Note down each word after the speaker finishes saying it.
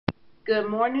Good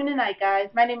morning and night, guys.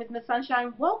 My name is Miss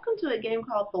Sunshine. Welcome to a game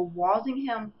called the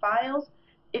Walsingham Files.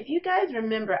 If you guys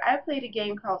remember, I played a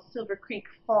game called Silver Creek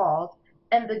Falls,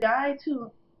 and the guys who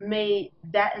made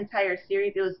that entire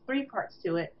series, it was three parts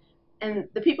to it, and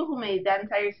the people who made that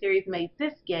entire series made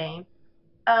this game.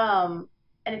 Um,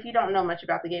 and if you don't know much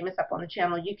about the game, it's up on the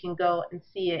channel. You can go and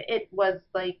see it. It was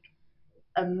like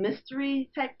a mystery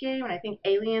type game, and I think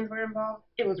aliens were involved.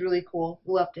 It was really cool.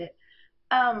 Loved it.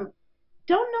 Um,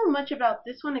 don't know much about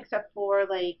this one except for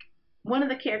like one of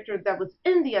the characters that was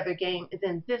in the other game is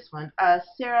in this one.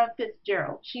 Sara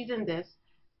Fitzgerald. She's in this,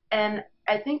 and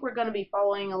I think we're going to be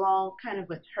following along kind of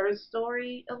with her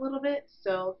story a little bit.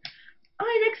 So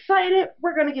I'm excited.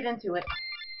 We're going to get into it.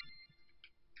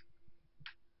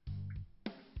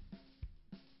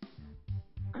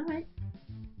 All right.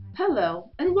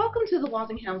 Hello, and welcome to the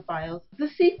Walsingham Files, the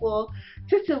sequel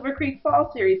to Silver Creek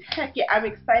Falls series. Heck yeah, I'm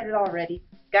excited already.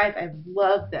 Guys, I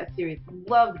loved that series.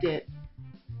 Loved it.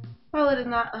 While it is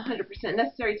not 100%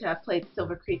 necessary to have played the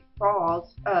Silver Creek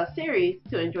Falls series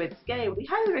to enjoy this game, we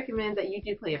highly recommend that you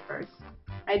do play it first.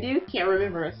 I can't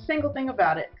remember a single thing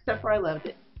about it, except for I loved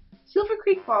it. Silver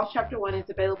Creek Falls Chapter 1 is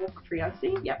available for free on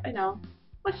Steam. Yep, I know.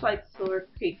 Much like Silver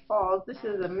Creek Falls, this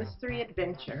is a mystery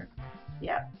adventure.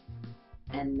 Yep.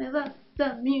 And I love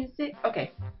the music.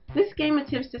 Okay, this game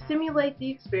attempts to simulate the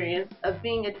experience of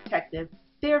being a detective,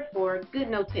 therefore, good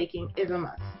note taking is a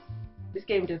must. This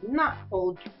game does not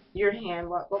hold your hand,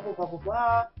 blah, blah, blah, blah, blah,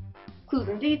 blah. Clues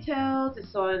and details,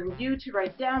 it's on you to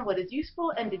write down what is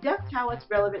useful and deduct how it's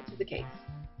relevant to the case.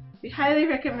 We highly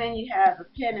recommend you have a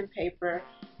pen and paper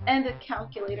and a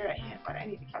calculator at hand. But I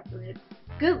need a calculator.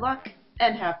 Good luck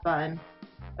and have fun.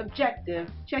 Objective,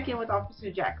 check in with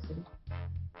Officer Jackson.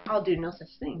 I'll do no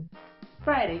such thing.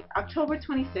 Friday, October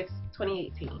 26,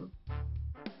 2018.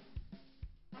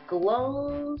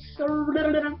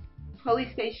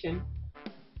 Police Station,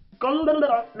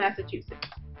 Massachusetts.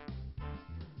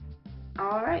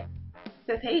 Alright.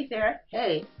 Says, hey Sarah,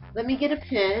 hey, let me get a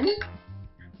pen.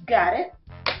 Got it.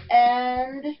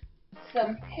 And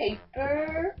some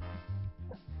paper.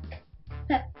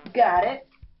 Got it.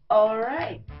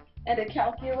 Alright. And a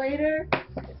calculator.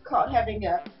 It's called having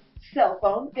a cell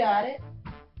phone. Got it.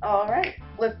 Alright.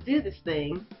 Let's do this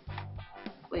thing.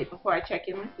 Wait, before I check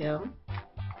in with him.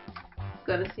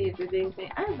 Gonna see if there's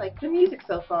anything. I like the music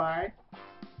so far.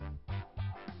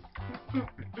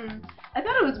 I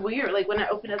thought it was weird, like when I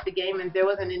opened up the game and there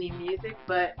wasn't any music,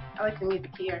 but I like the music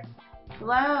here.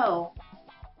 Hello.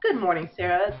 Good morning,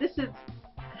 Sarah.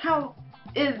 How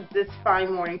is this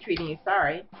fine morning treating you?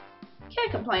 Sorry.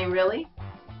 Can't complain, really.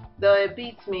 Though it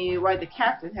beats me why the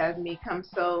captain has me come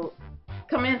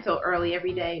in so early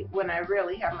every day when I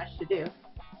rarely have much to do.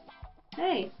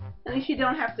 Hey, at least you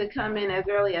don't have to come in as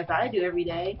early as I do every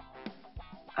day.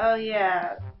 Oh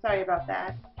yeah, sorry about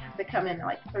that. I have to come in at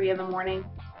like 3 in the morning.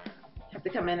 Have to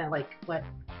come in at like, what,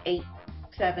 8,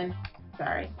 7?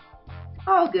 Sorry.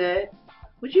 All good.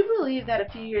 Would you believe that a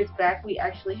few years back we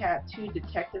actually had 2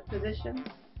 detective positions?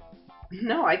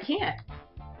 No, I can't.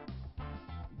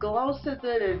 Gloucester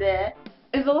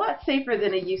is a lot safer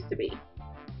than it used to be.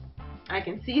 I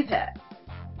can see that.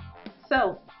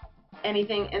 So,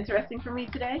 anything interesting for me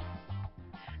today?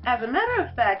 As a matter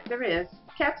of fact, there is.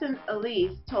 Captain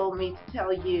Elise told me to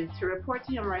tell you to report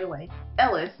to him right away.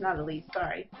 Ellis, not Elise,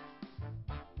 sorry.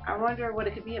 I wonder what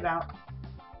it could be about.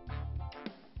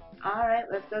 Alright,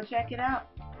 let's go check it out.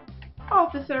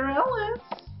 Officer Ellis!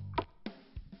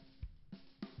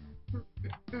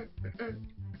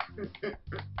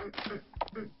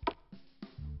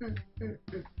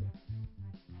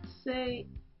 Say,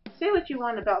 say what you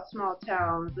want about small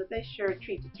towns, but they sure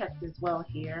treat detectives well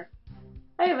here.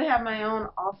 I even have my own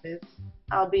office,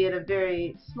 albeit a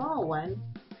very small one,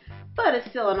 but it's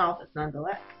still an office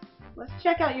nonetheless. Let's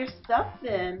check out your stuff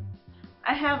then.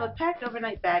 I have a packed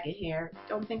overnight bag in here.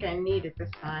 Don't think I need it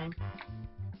this time.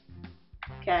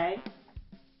 Okay.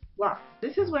 Wow,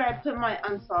 this is where I put my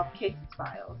unsolved cases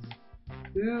files.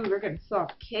 Ooh, we're gonna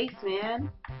solve a case, man.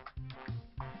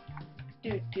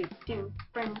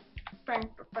 Bring.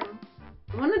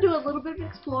 I want to do a little bit of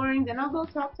exploring, then I'll go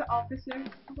talk to officers.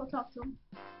 I'll go talk to them.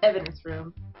 Evidence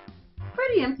room.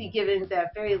 Pretty empty given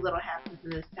that very little happens in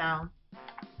this town.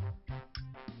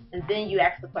 And then you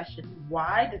ask the question,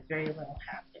 why does very little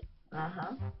happen?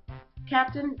 Uh-huh.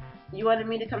 Captain, you wanted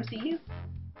me to come see you?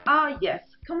 Ah, yes.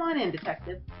 Come on in,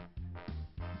 detective.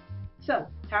 So,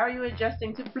 how are you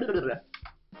adjusting to blah, blah, blah?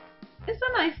 It's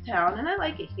a nice town, and I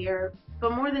like it here.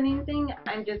 But more than anything,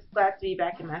 I'm just glad to be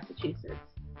back in Massachusetts.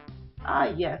 Ah,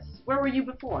 yes. Where were you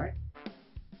before?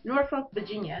 Norfolk,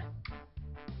 Virginia.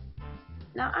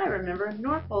 Now, I remember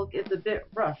Norfolk is a bit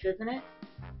rough, isn't it?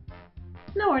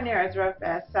 Nowhere near as rough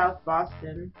as South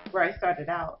Boston, where I started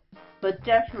out, but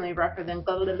definitely rougher than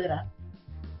Golster.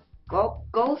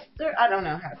 I don't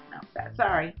know how to pronounce that.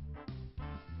 Sorry.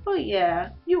 Oh yeah,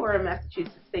 you were a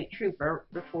Massachusetts State Trooper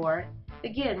before.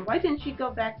 Again, why didn't you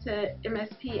go back to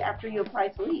MSP after you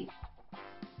applied to leave?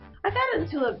 I got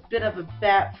into a bit of a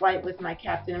bad fight with my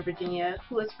captain in Virginia,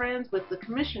 who was friends with the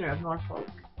Commissioner of Norfolk,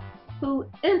 who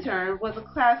in turn was a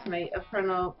classmate of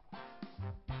Colonel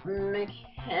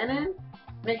McHannon?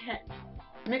 McMahon?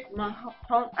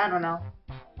 I don't know.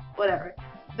 Whatever.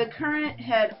 The current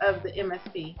head of the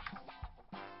MSP.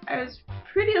 I was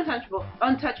pretty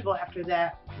untouchable after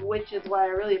that, which is why I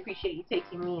really appreciate you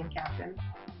taking me in, Captain.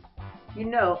 You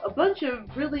know, a bunch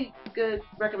of really good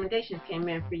recommendations came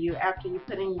in for you after you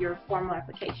put in your formal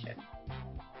application.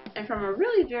 And from a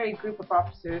really varied group of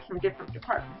officers from different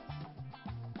departments.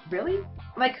 Really?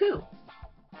 Like who?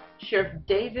 Sheriff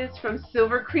Davis from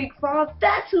Silver Creek Falls?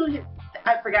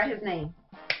 I forgot his name.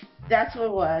 That's who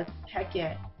it was. Heck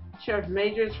yeah. Sheriff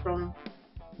Majors from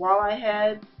Walleye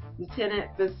Head,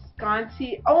 Lieutenant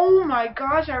Visconti. Oh my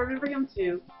gosh, I remember him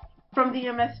too. From the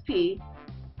MSP.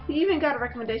 He even got a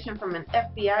recommendation from an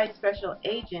FBI special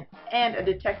agent and a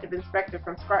detective inspector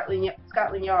from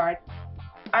Scotland Yard.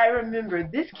 I remember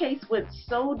this case went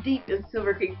so deep in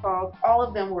Silver Creek Falls, all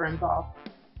of them were involved.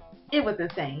 It was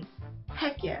insane.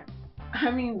 Heck yeah.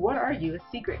 I mean, what are you, a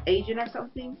secret agent or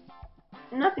something?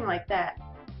 Nothing like that,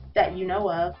 that you know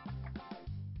of.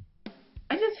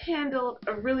 I just handled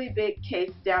a really big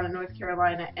case down in North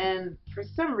Carolina, and for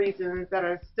some reasons that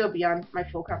are still beyond my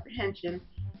full comprehension,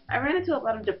 I ran into a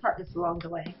lot of departments along the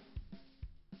way.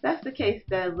 That's the case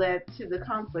that led to the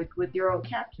conflict with your old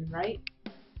captain, right?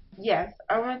 Yes,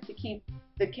 I wanted to keep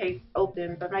the case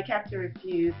open, but my captain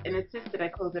refused and insisted I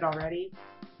close it already.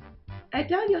 I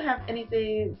doubt you'll have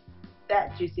anything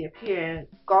that juicy up here.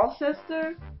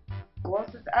 Gloucester?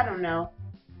 Gloucester? I don't know.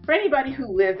 For anybody who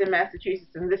lives in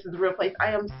Massachusetts and this is a real place,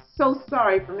 I am so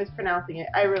sorry for mispronouncing it.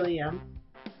 I really am.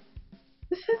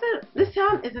 This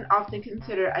town isn't often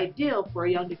considered ideal for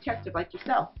a young detective like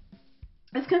yourself.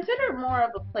 It's considered more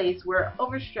of a place where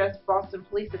overstressed Boston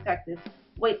police detectives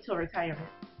wait till retirement.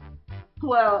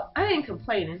 Well, I ain't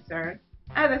complaining, sir.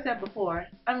 As I said before,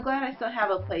 I'm glad I still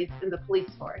have a place in the police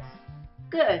force.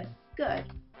 Good, good.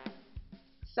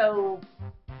 So,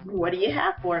 what do you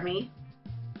have for me?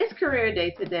 It's career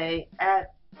day today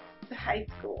at the high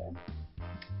school.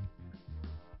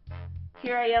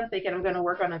 Here I am thinking I'm going to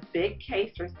work on a big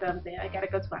case or something. I gotta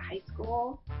go to a high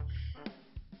school.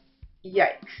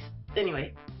 Yikes.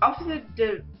 Anyway, Officer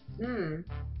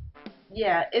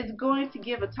yeah, is going to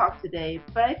give a talk today,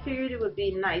 but I figured it would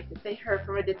be nice if they heard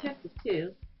from a detective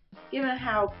too. Given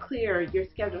how clear your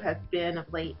schedule has been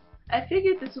of late, I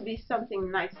figured this would be something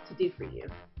nice to do for you.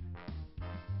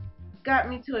 Got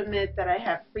me to admit that I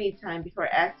have free time before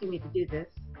asking me to do this.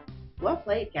 Well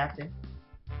played, Captain.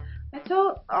 I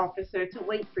told Officer to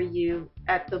wait for you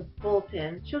at the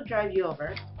bullpen. She'll drive you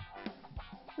over.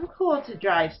 I'm cool to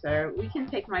drive, sir. We can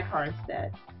take my car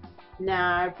instead.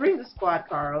 Nah, bring the squad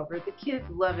car over. The kids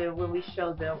love it when we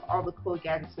show them all the cool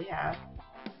gadgets we have.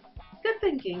 Good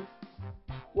thinking.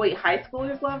 Wait, high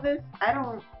schoolers love this? I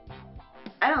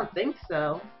don't think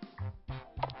so.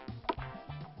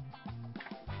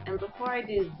 And before I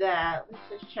do that, let's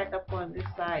just check up on this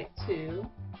side too.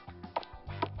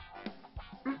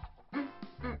 Mm, mm,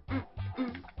 mm, mm,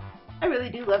 mm. I really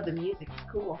do love the music.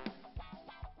 It's cool.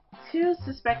 2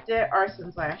 suspected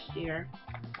arsons last year.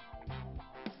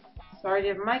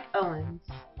 Sergeant Mike Owens.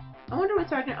 I wonder when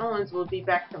Sergeant Owens will be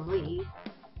back from leave.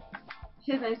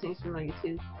 His name seems familiar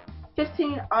too.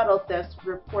 15 auto thefts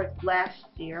reports last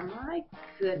year. My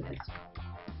goodness.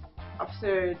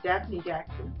 Officer Daphne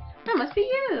Jackson. That must be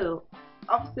you.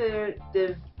 Officer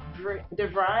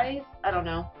DeVries? I don't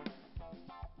know.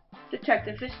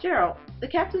 Detective Fitzgerald. The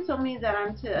captain told me that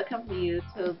I'm to accompany you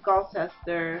to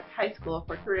Gloucester High School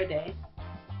for career day.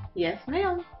 Yes,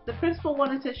 ma'am. The principal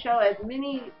wanted to show as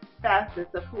many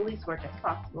facets of police work as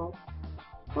possible.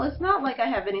 Well, it's not like I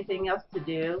have anything else to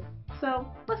do, so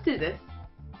let's do this.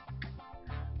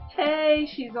 Hey,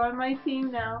 she's on my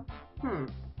team now.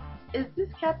 Is this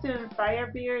Captain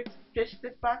Firebeard's fish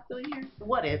stick box doing here?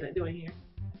 What is it doing here?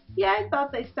 Yeah, I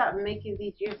thought they stopped making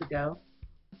these years ago.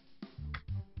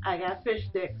 I got fish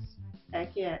sticks.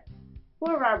 Heck yeah.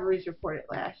 4 robberies reported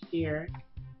last year.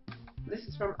 This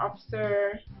is from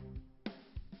Officer...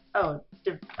 Oh,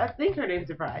 I think her name's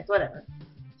DeVries. Whatever.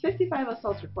 65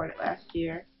 assaults reported last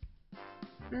year.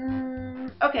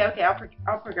 Okay,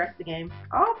 I'll progress the game.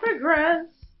 I'll progress.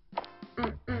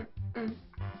 Mm, mm, mm.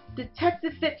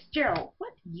 Detective Fitzgerald,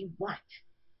 what do you want?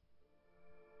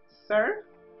 Sir?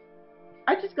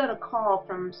 I just got a call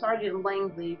from Sergeant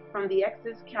Langley from the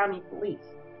Essex County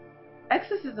Police.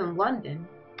 Essex is in London,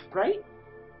 right?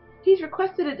 He's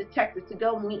requested a detective to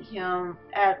go meet him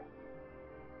at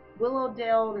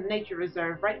Willowdale Nature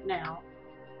Reserve right now.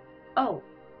 Oh,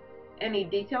 any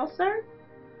details, sir?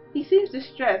 He seems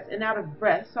distressed and out of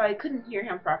breath, so I couldn't hear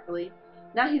him properly.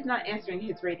 Now he's not answering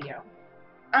his radio.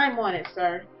 I'm on it,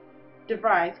 sir.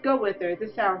 DeVries, go with her.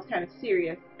 This sounds kind of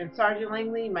serious, and Sergeant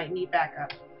Langley might need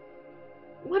backup.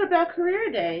 What about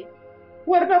career day?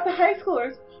 What about the high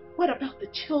schoolers? What about the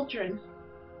children?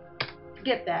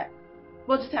 Forget that.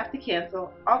 We'll just have to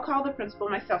cancel. I'll call the principal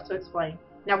myself to explain.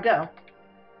 Now go.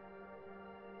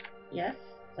 Yes,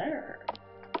 sir.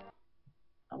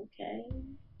 Okay.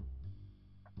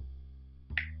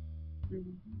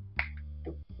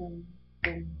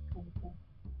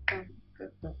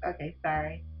 Okay,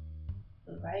 sorry.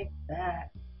 Like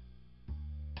that.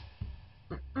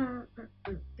 Are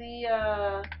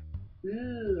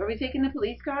we taking the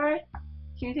police car?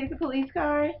 Can we take the police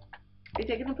car? Are you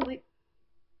taking the police?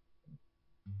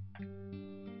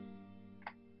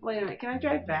 Wait a minute, can I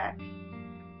drive back?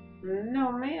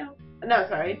 No, ma'am. No,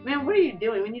 sorry. Ma'am, what are you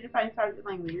doing? We need to find Sergeant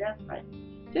Langley. That's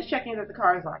fine. Just checking that the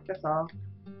car is locked, that's all.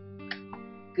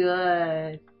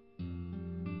 Good.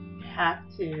 Have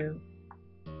to.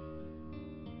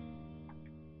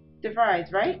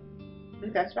 DeVries, right?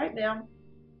 That's right, ma'am.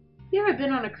 You ever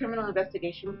been on a criminal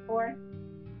investigation before?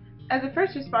 As a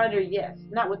first responder, yes.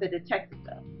 Not with a detective,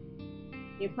 though.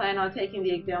 You plan on taking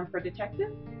the exam for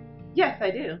detective? Yes,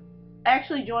 I do. I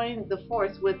actually joined the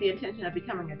force with the intention of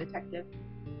becoming a detective.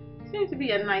 You seem to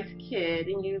be a nice kid,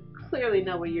 and you clearly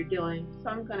know what you're doing, so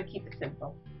I'm going to keep it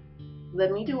simple.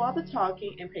 Let me do all the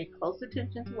talking and pay close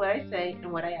attention to what I say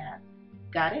and what I ask.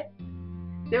 Got it?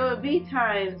 There will be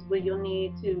times when you'll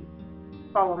need to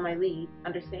follow my lead.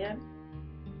 Understand?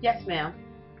 Yes, ma'am.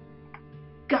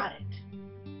 Got it.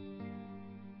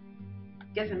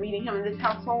 Guess I'm meeting him in this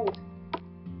household.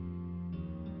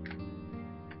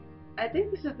 I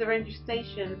think this is the ranger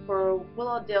station for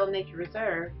Willowdale Nature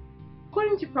Reserve.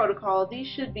 According to protocol, these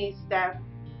should be staffed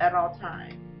at all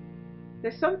times.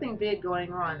 There's something big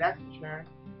going on, that's for sure.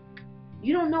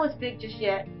 You don't know it's big just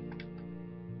yet.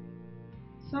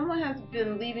 Someone has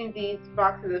been leaving these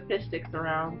boxes of fish sticks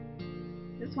around.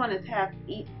 This one is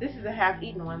This is a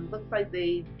half-eaten one. Looks like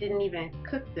they didn't even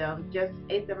cook them, just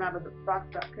ate them out of the box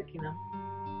without cooking them.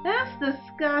 That's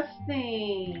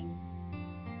disgusting.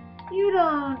 You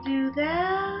don't do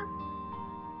that.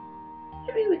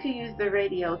 Maybe we could use the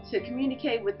radio to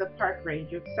communicate with the park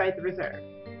ranger beside the reserve.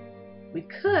 We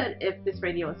could if this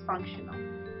radio is functional.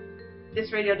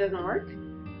 This radio doesn't work?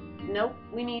 Nope,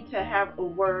 we need to have a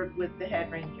word with the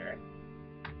head ranger.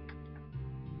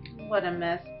 What a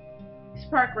mess. These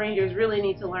park rangers really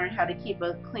need to learn how to keep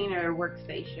a cleaner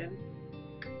workstation.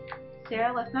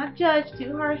 Sarah, let's not judge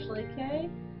too harshly, okay?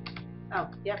 Oh,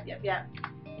 yep.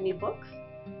 Any books?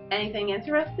 Anything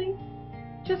interesting?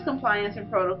 Just compliance and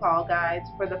protocol guides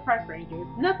for the park rangers.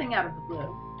 Nothing out of the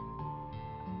blue.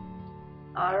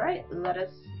 Alright, let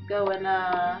us go and,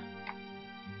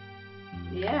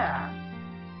 yeah.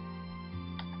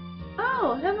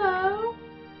 Oh, hello.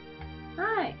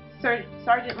 Hi.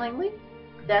 Sergeant Langley?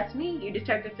 That's me. You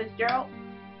Detective Fitzgerald?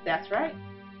 That's right.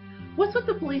 What's with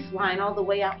the police line all the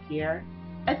way out here?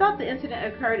 I thought the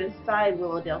incident occurred inside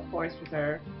Willowdale Forest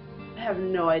Reserve. I have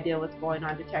no idea what's going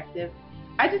on, Detective.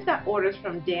 I just got orders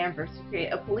from Danvers to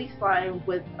create a police line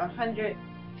with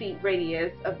 100-feet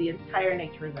radius of the entire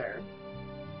nature reserve.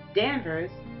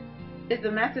 Danvers? Is the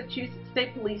Massachusetts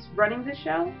State Police running the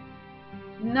show?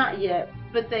 Not yet,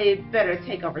 but they better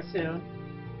take over soon.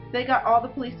 They got all the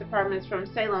police departments from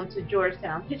Salem to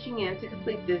Georgetown pitching in to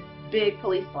complete this big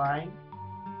police line.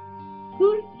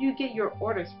 Who do you get your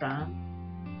orders from?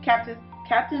 Captain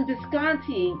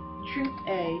Visconti, Troop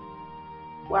A.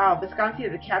 Wow, Visconti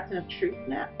is the captain of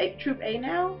Troop A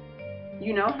now?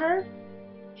 You know her?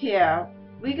 Yeah,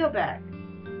 we go back.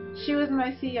 She was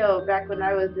my CO back when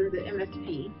I was in the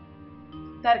MSP.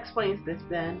 That explains this,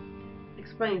 then.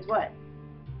 Explains what?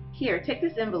 Here, take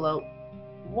this envelope.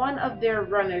 One of their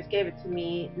runners gave it to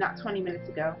me not 20 minutes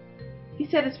ago. He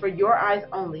said it's for your eyes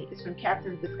only. It's from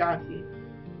Captain Visconti.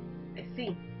 I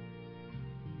see.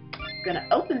 Gonna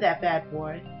open that bad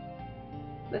boy.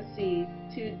 Let's see.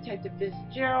 To Detective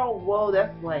Fitzgerald. Whoa,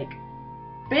 that's like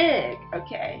big.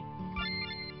 Okay.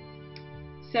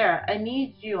 Sarah, I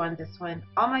need you on this one.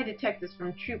 All my detectives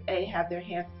from Troop A have their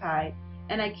hands tied,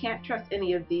 and I can't trust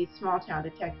any of these small-town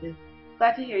detectives.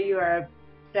 Glad to hear you are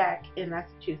back in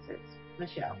Massachusetts.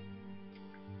 Michelle.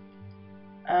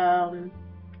 Go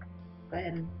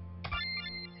ahead and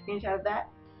screenshot of that.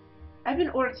 I've been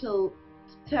ordered to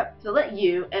to let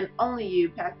you, and only you,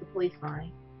 pass the police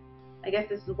line. I guess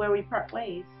this is where we part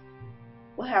ways.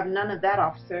 We'll have none of that,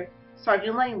 officer.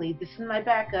 Sergeant Langley, this is my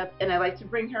backup, and I'd like to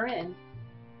bring her in.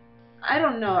 I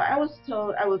don't know. I was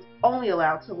told I was only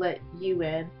allowed to let you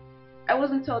in. I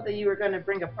wasn't told that you were going to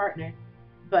bring a partner.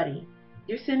 Buddy,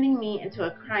 you're sending me into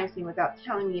a crime scene without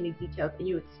telling me any details, and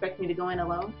you expect me to go in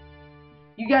alone?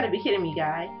 You gotta be kidding me,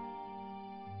 guy.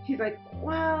 He's like,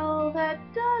 well, that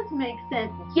does make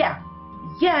sense. Yeah,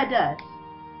 it does.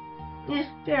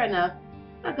 Fair enough.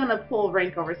 Not gonna pull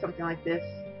rank over something like this.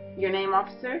 Your name,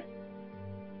 officer?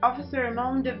 Officer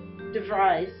Imone de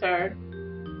Vries, sir.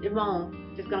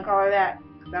 Imone. Just gonna call her that,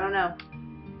 'cause I don't know.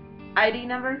 ID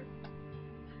number?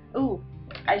 Ooh,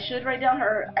 I should write down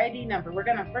her ID number. We're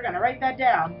gonna write that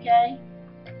down, okay?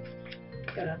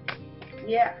 Gonna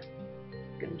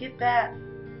get that.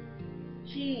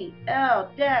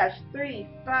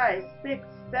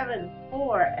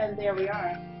 GL-35674, and there we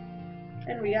are.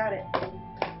 And we got it.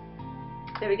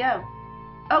 There we go.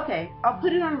 Okay, I'll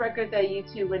put it on record that you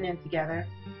two went in together.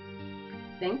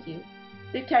 Thank you.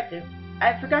 Detective,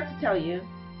 I forgot to tell you.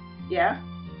 Yeah?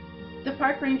 The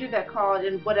park ranger that called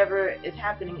and whatever is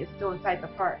happening is still inside the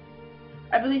park.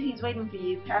 I believe he's waiting for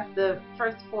you past the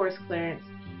first forest clearance.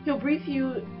 He'll brief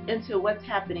you into what's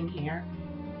happening here.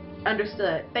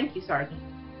 Understood. Thank you, Sergeant.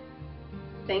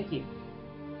 Thank you.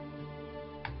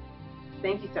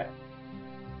 Thank you, sir.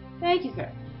 Thank you,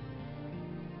 sir.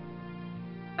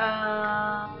 So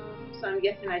I'm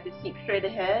guessing I just keep straight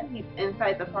ahead. He's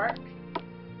inside the park.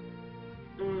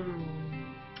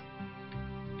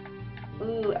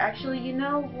 Ooh, actually, you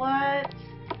know what?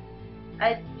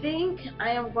 I think I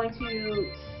am going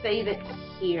to save it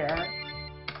here.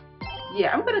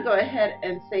 Yeah, I'm going to go ahead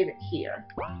and save it here.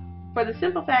 For the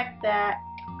simple fact that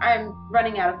I'm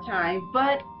running out of time,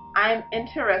 but I'm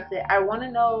interested. I want to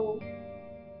know,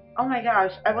 oh my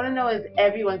gosh, I want to know, is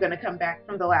everyone going to come back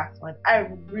from the last one? I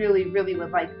really, really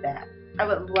would like that. I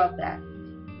would love that.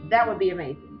 That would be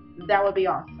amazing. That would be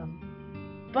awesome.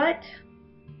 But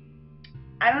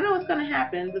I don't know what's going to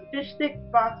happen. The fish stick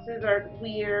boxes are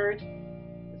weird.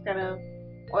 It's kind of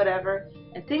whatever.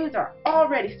 And things are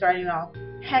already starting off.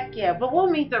 Heck yeah. But we'll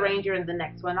meet the ranger in the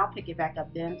next one. I'll pick it back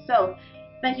up then. So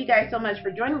thank you guys so much for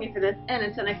joining me for this. And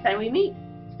until next time we meet,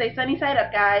 stay sunny side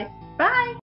up, guys. Bye.